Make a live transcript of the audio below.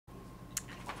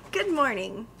Good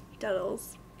morning,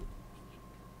 Duddles.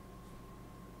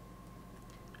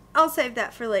 I'll save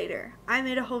that for later. I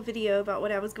made a whole video about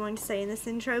what I was going to say in this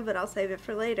intro, but I'll save it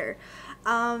for later.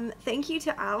 Thank you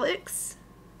to Alex.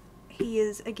 He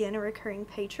is, again, a recurring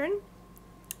patron.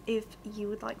 If you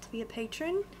would like to be a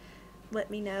patron, let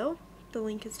me know. The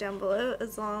link is down below.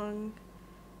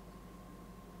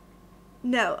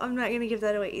 No, I'm not going to give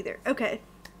that away either. Okay.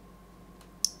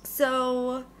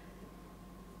 So,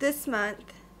 this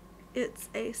month, it's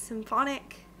a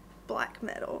symphonic black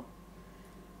metal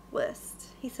list.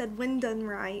 He said when done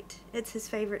right, it's his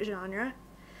favorite genre.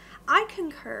 I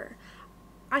concur.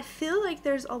 I feel like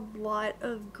there's a lot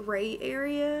of gray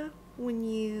area when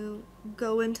you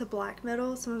go into black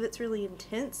metal. Some of it's really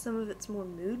intense, some of it's more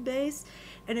mood based,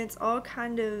 and it's all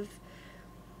kind of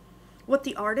what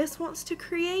the artist wants to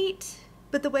create,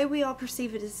 but the way we all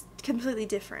perceive it is completely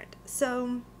different.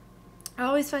 So I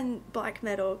always find black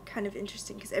metal kind of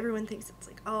interesting because everyone thinks it's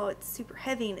like, oh, it's super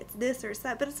heavy and it's this or it's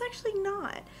that, but it's actually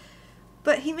not.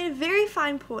 But he made a very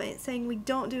fine point saying we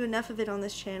don't do enough of it on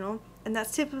this channel, and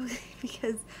that's typically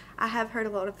because I have heard a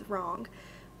lot of the wrong.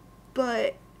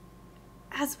 But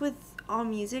as with all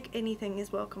music, anything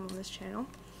is welcome on this channel.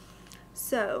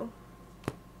 So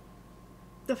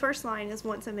the first line is,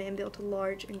 once a man built a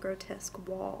large and grotesque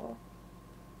wall.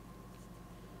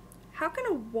 How can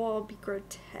a wall be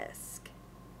grotesque?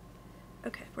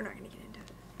 Okay, we're not going to get into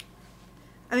it.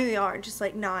 I mean, we are, just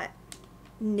like not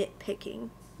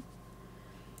nitpicking.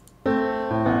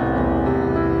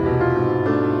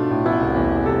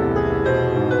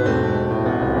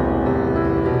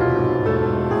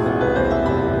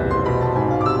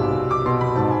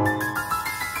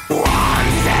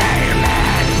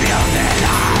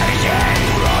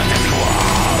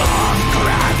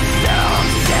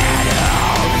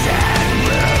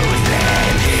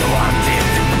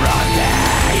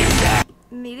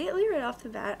 Immediately right off the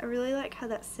bat, I really like how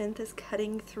that synth is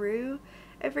cutting through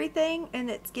everything, and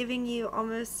it's giving you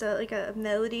almost like a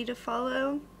melody to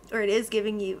follow, or it is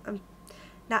giving you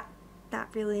not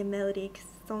really a melody because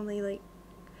it's only like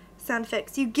sound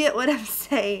effects. You get what I'm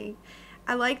saying.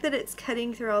 I like that it's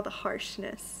cutting through all the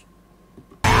harshness.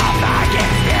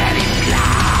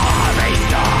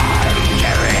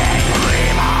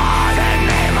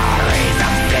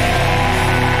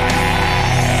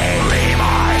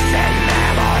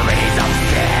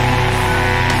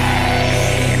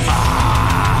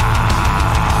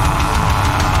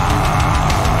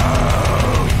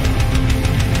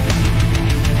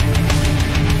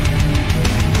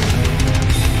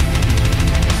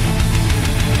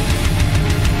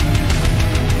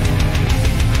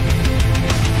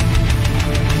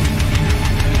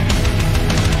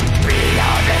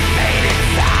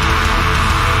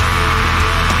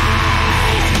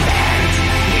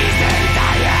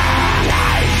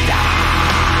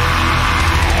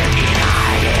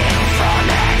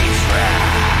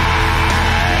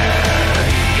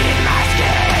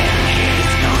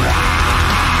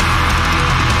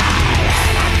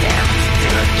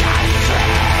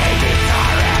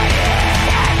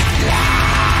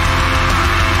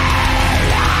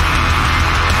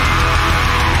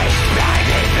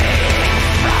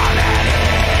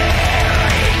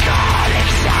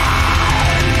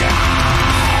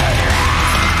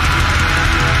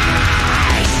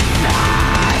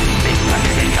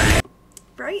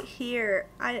 Here,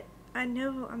 I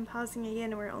know I'm pausing again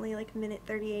and we're only like a minute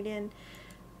 38 in,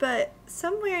 but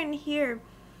somewhere in here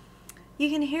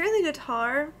you can hear the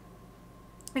guitar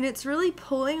and it's really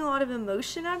pulling a lot of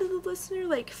emotion out of the listener.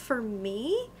 Like for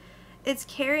me, it's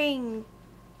carrying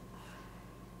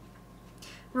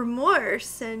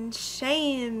remorse and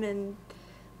shame and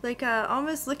like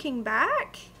almost looking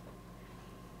back.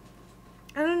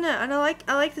 I don't know, and I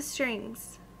like the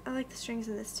strings. I like the strings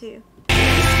in this too.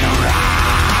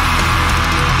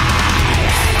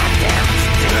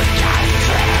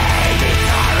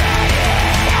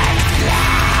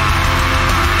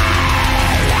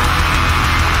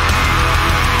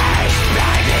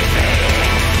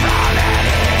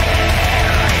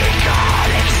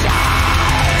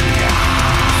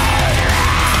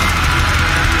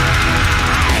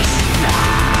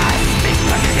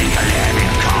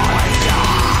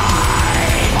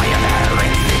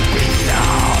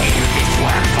 This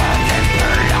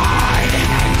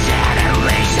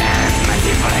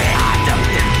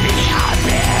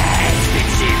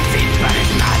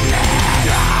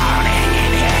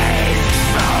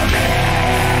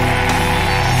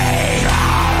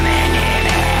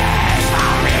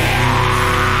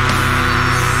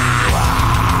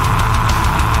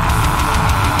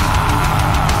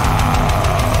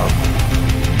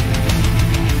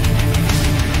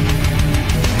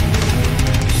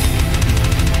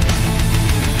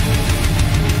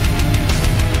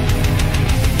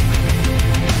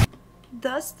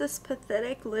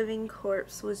pathetic living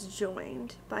corpse was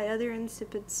joined by other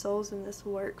insipid souls in this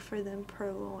work for them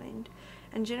purloined,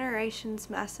 and generations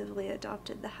massively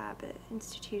adopted the habit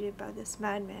instituted by this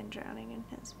madman drowning in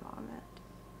his vomit.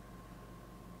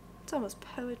 It's almost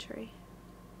poetry.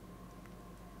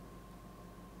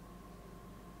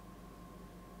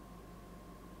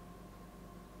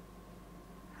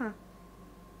 Huh.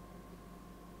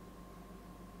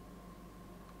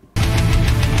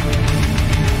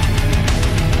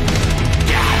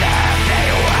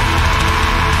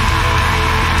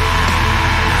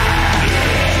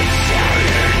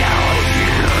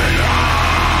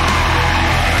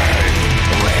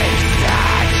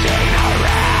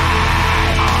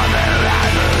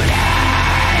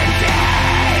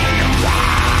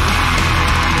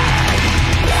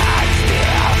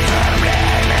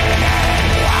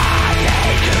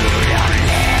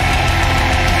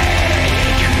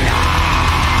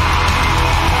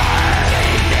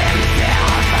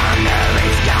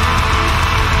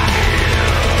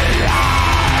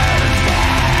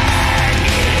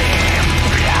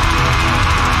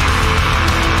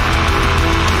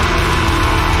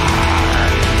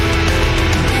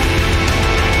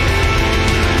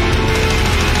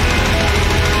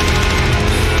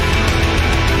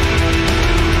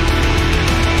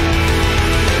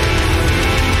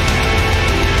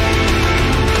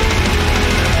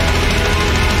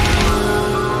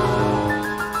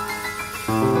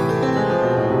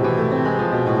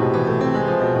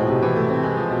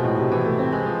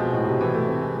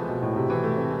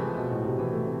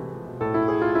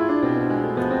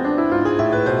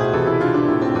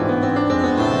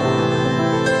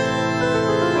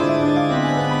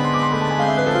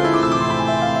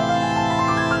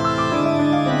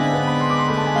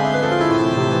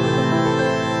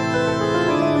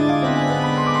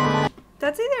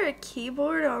 That's either a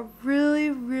keyboard or a really,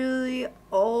 really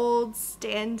old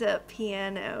stand-up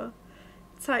piano.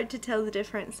 It's hard to tell the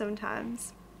difference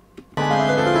sometimes.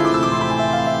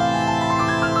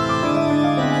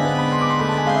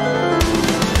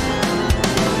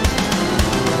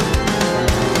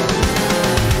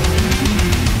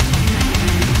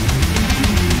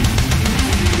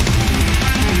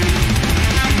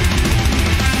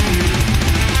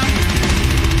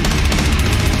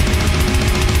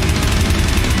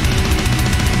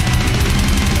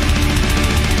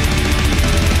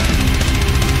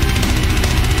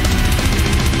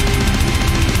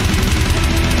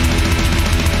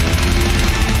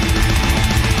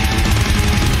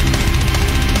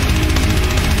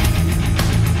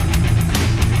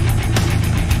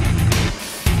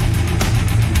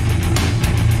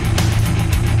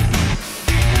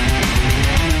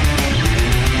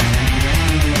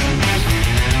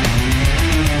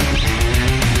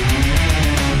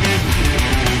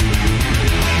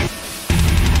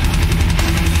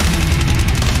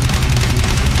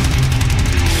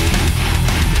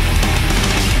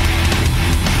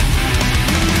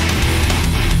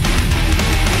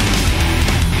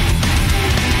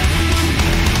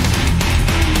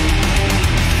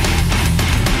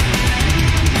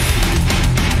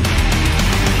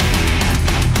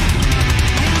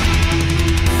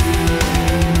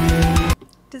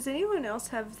 Does anyone else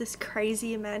have this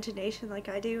crazy imagination like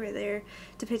I do, where they're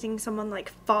depicting someone like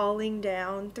falling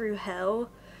down through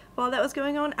hell while that was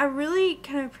going on? I really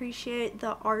kind of appreciate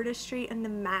the artistry and the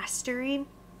mastery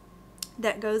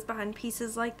that goes behind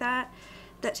pieces like that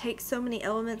take so many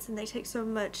elements and they take so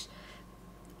much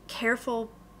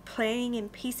careful planning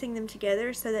and piecing them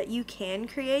together so that you can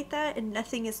create that and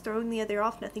nothing is throwing the other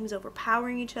off, nothing's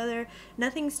overpowering each other,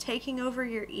 nothing's taking over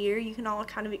your ear. You can all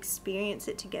kind of experience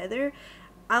it together.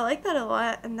 I like that a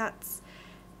lot, and that's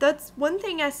one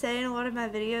thing I say in a lot of my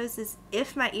videos is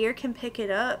if my ear can pick it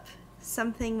up,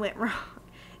 something went wrong.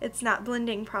 It's not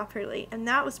blending properly, and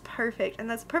that was perfect, and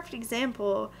that's a perfect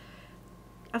example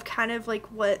of kind of like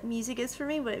what music is for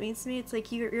me, what it means to me. It's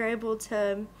like you're able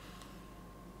to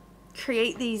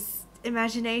create these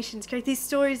imaginations, create these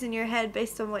stories in your head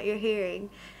based on what you're hearing.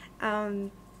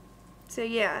 So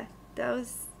yeah, that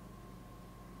was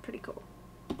pretty cool.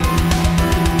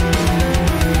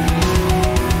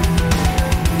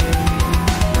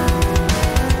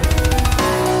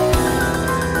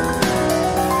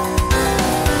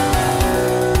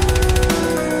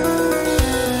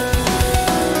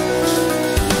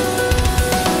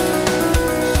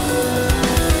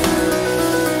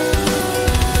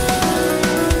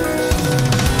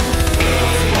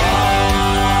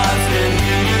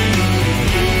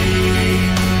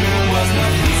 Was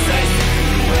not precise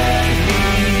when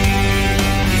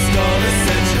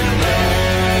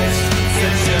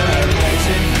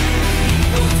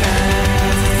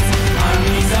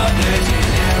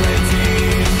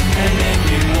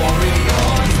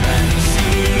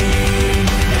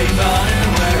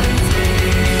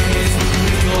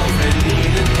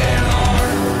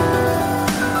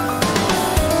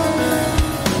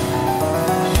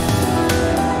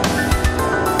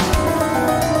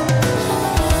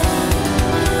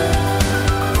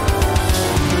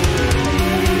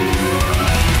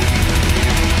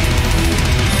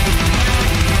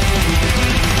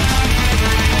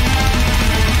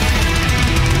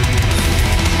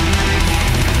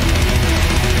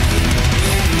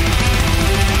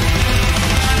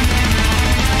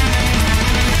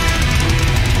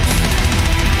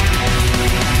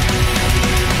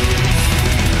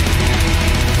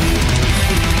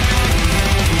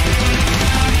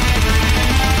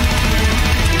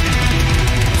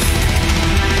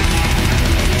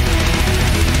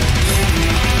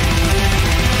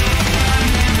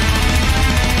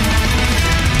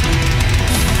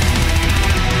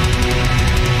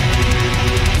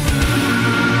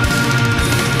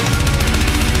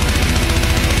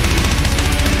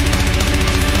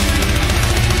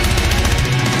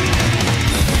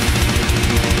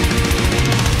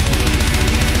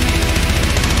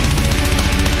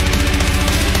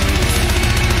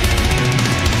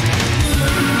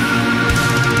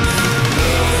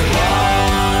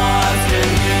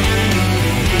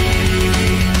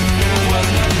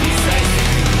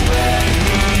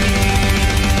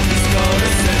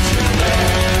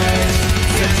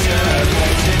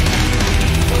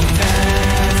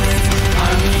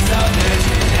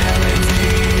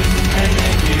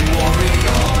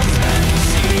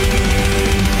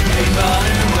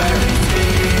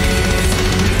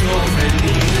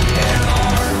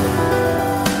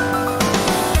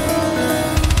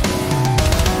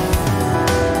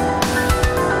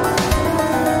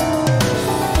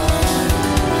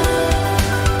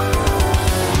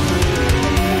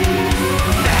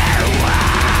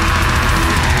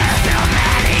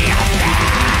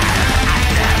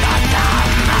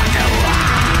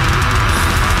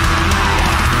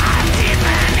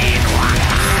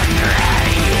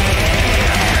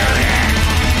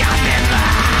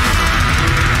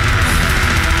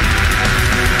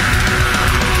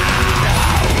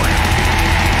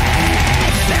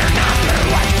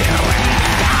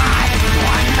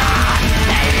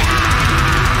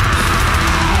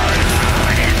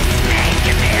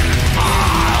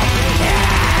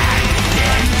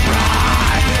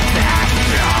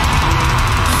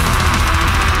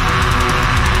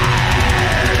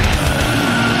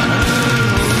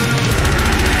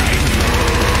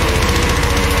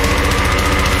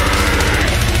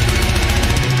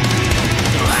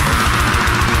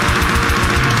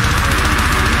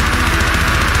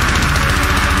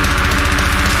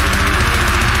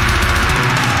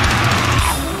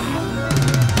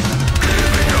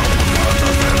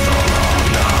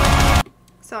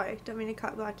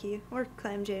fuck you. Or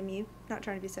clam jam you. Not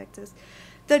trying to be sexist.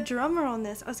 The drummer on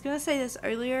this, I was going to say this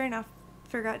earlier and I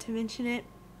forgot to mention it.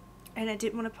 And I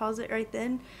didn't want to pause it right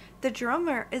then. The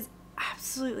drummer is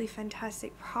absolutely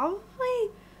fantastic.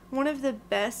 Probably one of the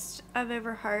best I've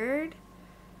ever heard.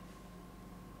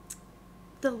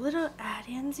 The little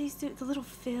add-ins he's doing, the little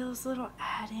fills, little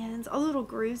add-ins, all the little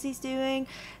grooves he's doing.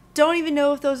 Don't even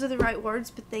know if those are the right words,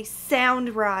 but they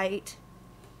sound right.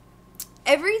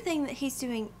 Everything that he's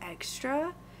doing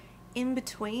extra in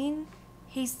between,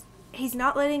 he's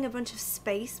not letting a bunch of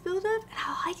space build up, and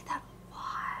I like that a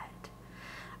lot.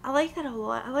 I like that a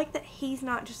lot. I like that he's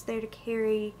not just there to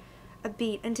carry a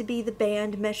beat and to be the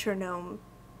band metronome.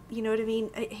 You know what I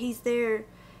mean? He's there,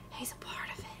 he's a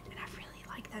part of it, and I really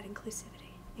like that inclusivity.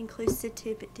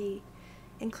 Inclusivity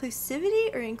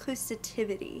or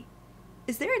inclusivity?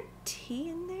 Is there a T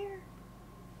in there?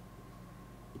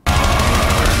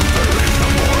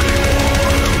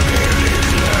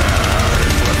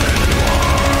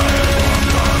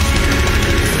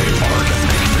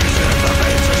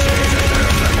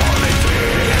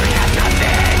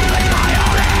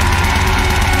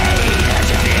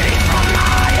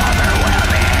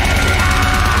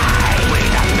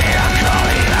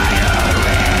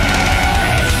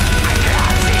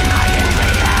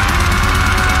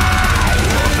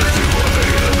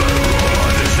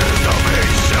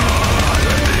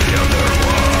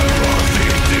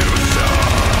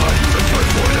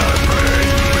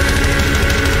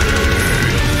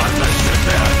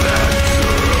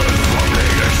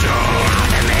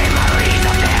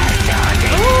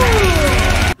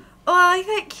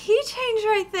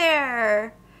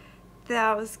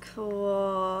 That was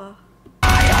cool.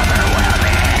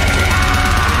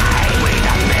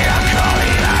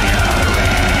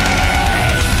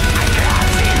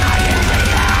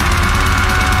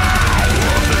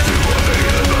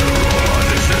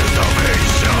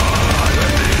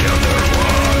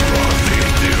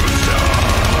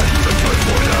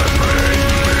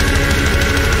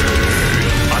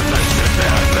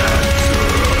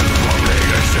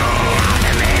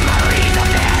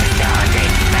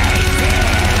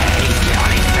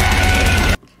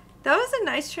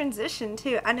 Transition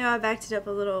too. I know I backed it up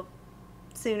a little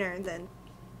sooner than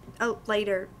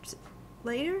later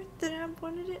than I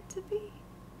wanted it to be.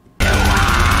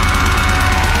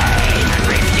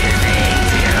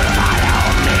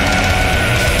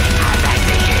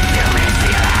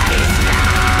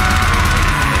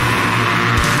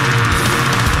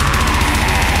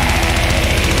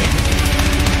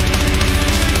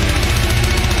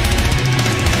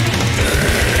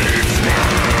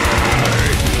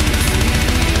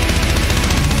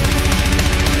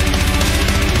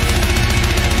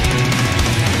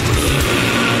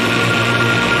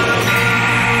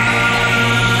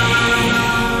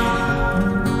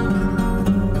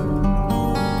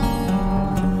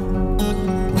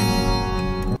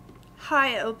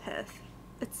 Hi, Opeth.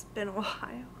 It's been a while.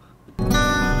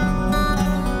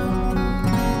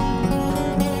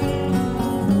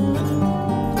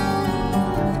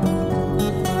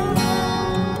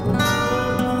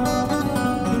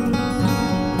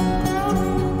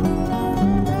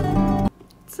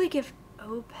 It's like if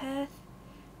Opeth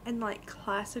and like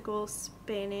classical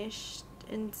Spanish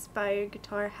inspired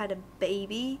guitar had a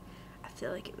baby, I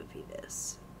feel like it would be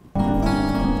this.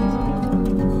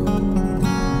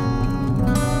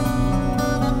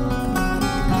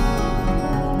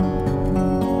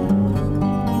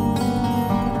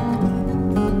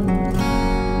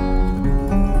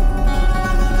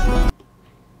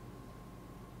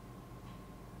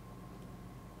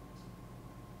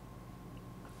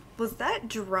 Was that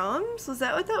drums? Was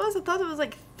that what that was? I thought it was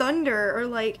like thunder, or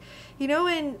like, you know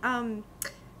when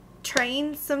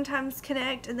trains sometimes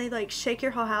connect and they like shake your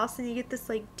whole house and you get this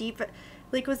like deep,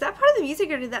 like, was that part of the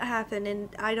music or did that happen and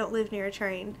I don't live near a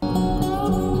train?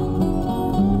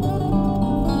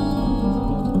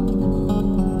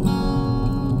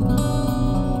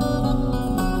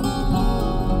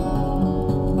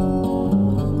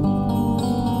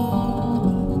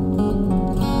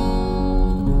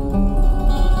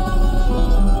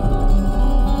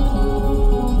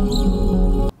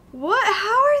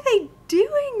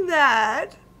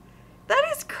 That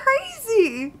is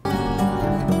crazy.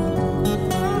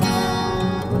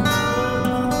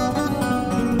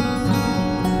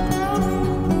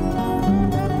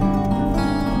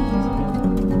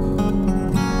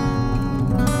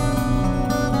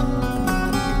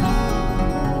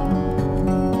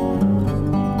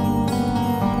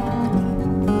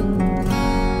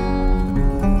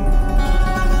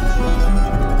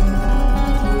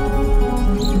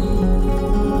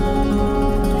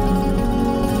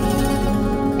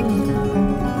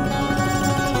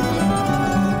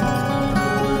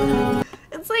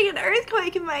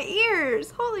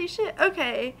 ears. Holy shit.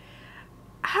 Okay.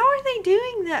 How are they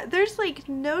doing that? There's like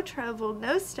no treble,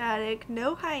 no static,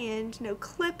 no high end, no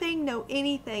clipping, no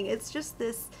anything. It's just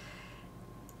this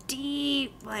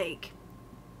deep, like...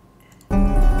 Are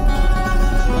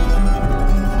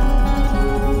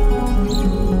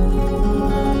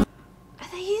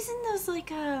they using those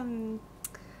like,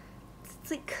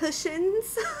 it's like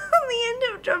cushions on the end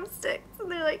of drumsticks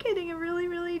and they're like hitting a really,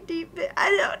 really deep bit? I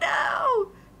don't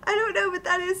know. I don't know, but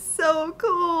that is so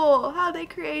cool how they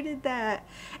created that.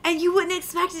 And you wouldn't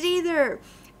expect it either.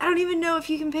 I don't even know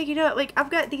if you can pick it up. Like, I've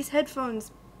got these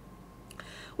headphones,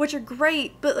 which are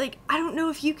great, but like, I don't know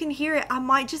if you can hear it. I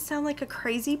might just sound like a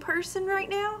crazy person right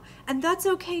now, and that's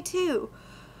okay too.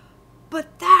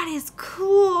 But that is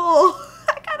cool.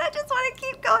 I kind of just want to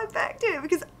keep going back to it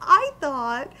because I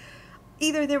thought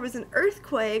either there was an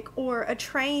earthquake or a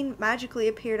train magically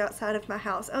appeared outside of my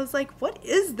house. I was like, what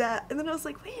is that? And then I was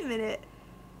like, wait a minute.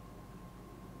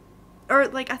 Or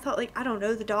like, I thought like, I don't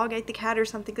know, the dog ate the cat or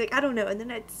something. Like, I don't know. And then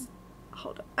it's,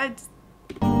 hold on. What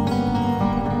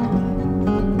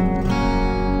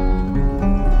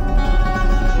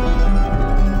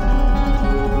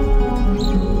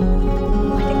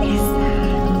is that?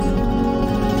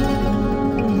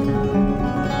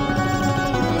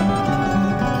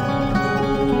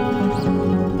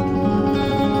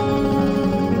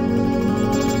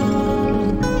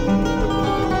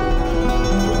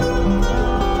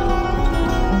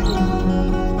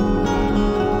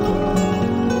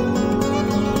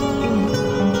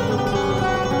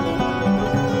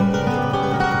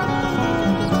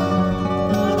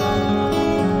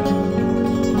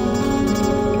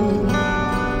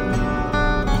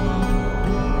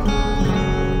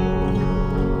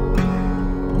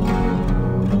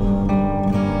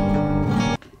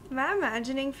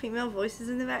 Imagining female voices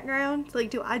in the background? Like,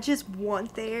 do I just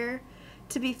want there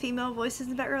to be female voices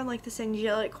in the background, like this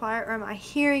angelic choir, or am I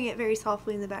hearing it very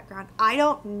softly in the background? I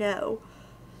don't know.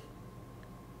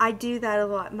 I do that a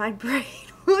lot. My brain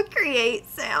will create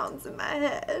sounds in my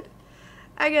head.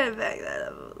 I gotta back that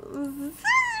up.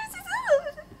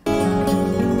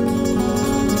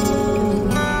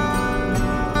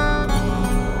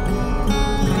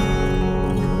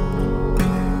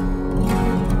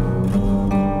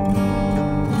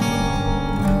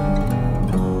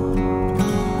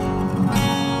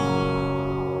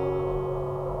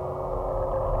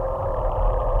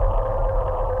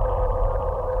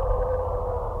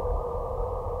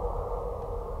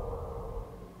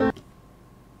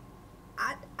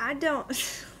 I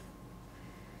don't...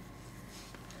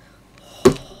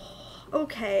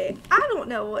 Okay, I don't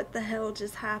know what the hell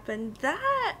just happened.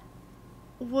 That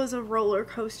was a roller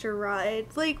coaster ride.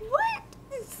 Like, what?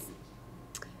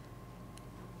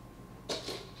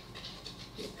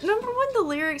 Number one, the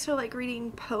lyrics are like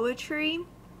reading poetry.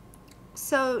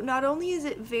 So not only is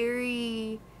it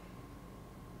very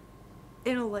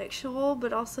intellectual,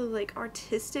 but also like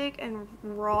artistic and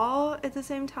raw at the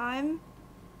same time.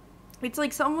 It's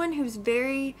like someone who's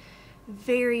very,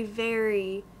 very,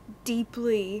 very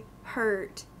deeply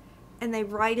hurt, and they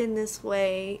write in this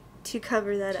way to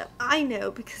cover that up. I know,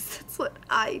 because that's what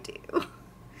I do.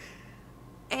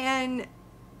 And,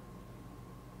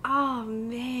 oh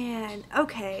man,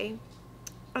 okay.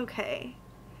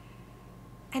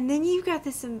 And then you've got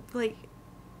this, like,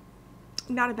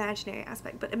 not imaginary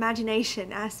aspect, but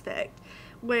imagination aspect,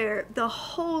 where the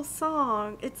whole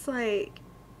song, it's like,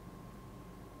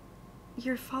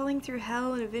 you're falling through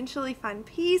hell and eventually find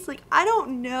peace. Like, I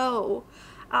don't know.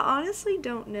 I honestly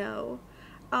don't know.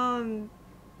 That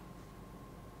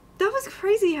was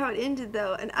crazy how it ended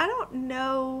though, and I don't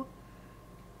know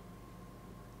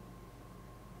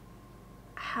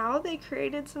how they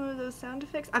created some of those sound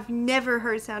effects. I've never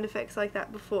heard sound effects like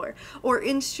that before. Or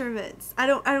instruments. I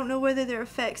don't know whether they're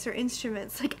effects or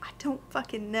instruments. Like, I don't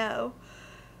fucking know.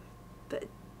 But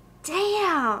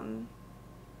damn.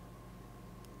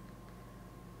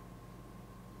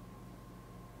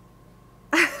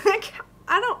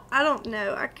 I don't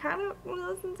know. I kind of want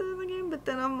to listen to it again, but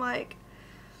then I'm like,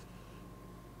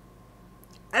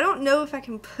 I don't know if I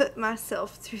can put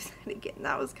myself through that again.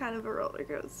 That was kind of a roller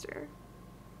coaster.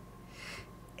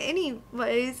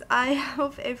 Anyways, I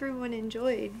hope everyone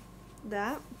enjoyed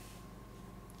that.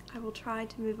 I will try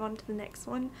to move on to the next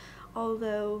one,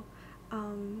 although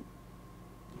I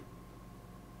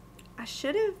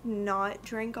should have not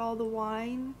drank all the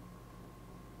wine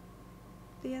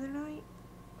the other night.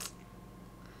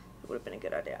 It would have been a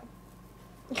good idea.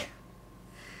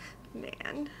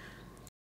 Man.